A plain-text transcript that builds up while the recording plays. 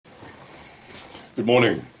Good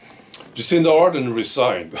morning. Jacinda Ardern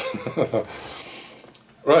resigned.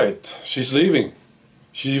 Right, she's leaving.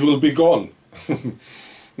 She will be gone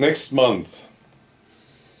next month.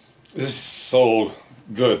 This is so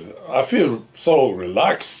good. I feel so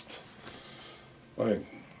relaxed. Right.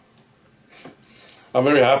 I'm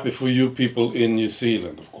very happy for you people in New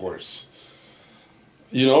Zealand, of course.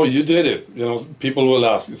 You know, you did it. You know, people will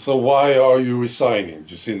ask, so why are you resigning,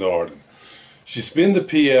 Jacinda Ardern? She's been the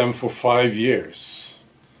PM for 5 years.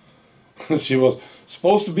 She was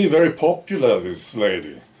supposed to be very popular, this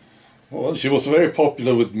lady. Well, she was very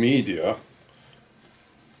popular with media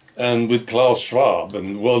and with Klaus Schwab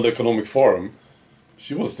and World Economic Forum.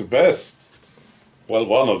 She was the best. Well,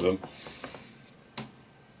 one of them.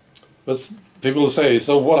 But people say,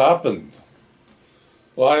 so what happened?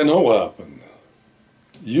 Well, I know what happened.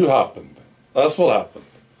 You happened. That's what happened.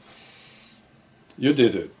 You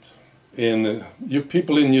did it. You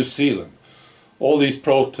people in New Zealand. All these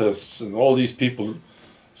protests and all these people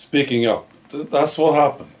speaking up. That's what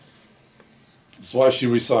happened. That's why she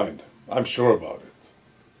resigned. I'm sure about it.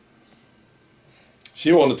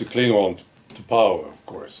 She wanted to cling on to power, of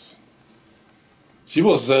course. She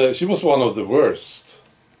was one of the worst,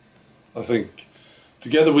 I think,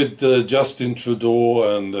 together with Justin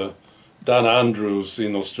Trudeau and Dan Andrews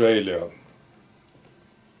in Australia.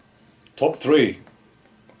 Top 3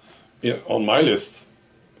 on my list.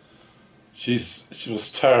 She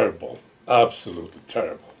was terrible, absolutely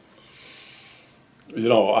terrible. You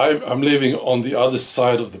know, I'm living on the other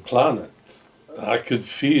side of the planet. I could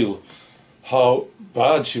feel how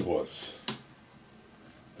bad she was.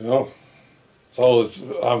 You know, so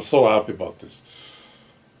I'm so happy about this.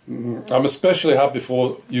 I'm especially happy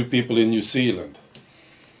for you people in New Zealand.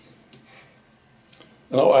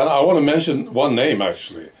 You know, and I want to mention one name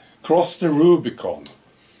actually, Cross the Rubicon.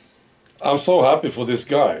 I'm so happy for this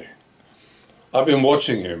guy. I've been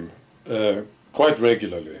watching him quite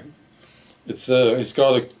regularly. He's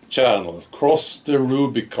got a channel, Cross the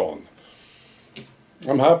Rubicon.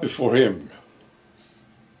 I'm happy for him.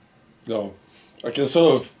 You know, I can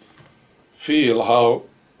sort of feel how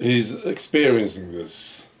he's experiencing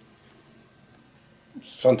this.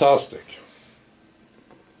 It's fantastic.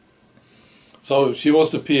 So she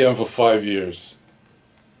was the PM for 5 years.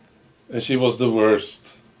 And she was the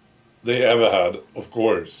worst they ever had, of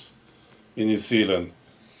course, in New Zealand.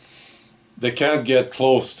 They can't get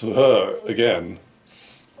close to her again.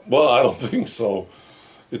 Well, I don't think so.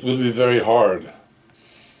 It will be very hard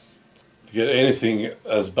to get anything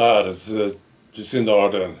as bad as Jacinda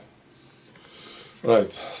Ardern.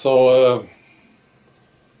 Right, so,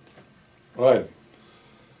 right.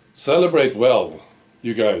 Celebrate well,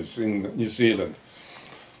 you guys in New Zealand.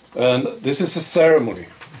 And this is a ceremony.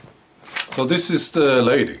 So this is the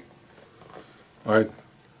lady. Right,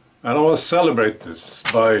 and I want to celebrate this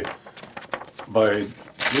by doing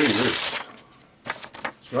this.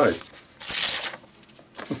 That's right.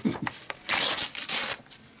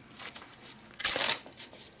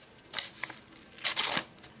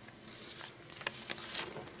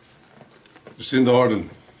 Jacinda Ardern.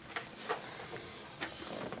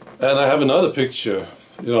 And I have another picture,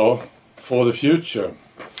 you know, for the future.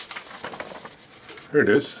 Here it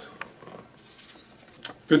is.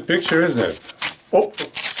 Good picture, isn't it? Oh,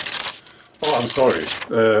 I'm sorry.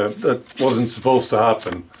 That wasn't supposed to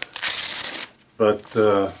happen. But,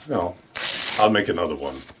 you know, I'll make another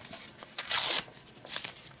one.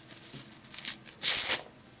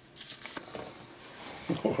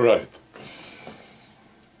 All right.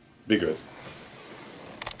 Be good.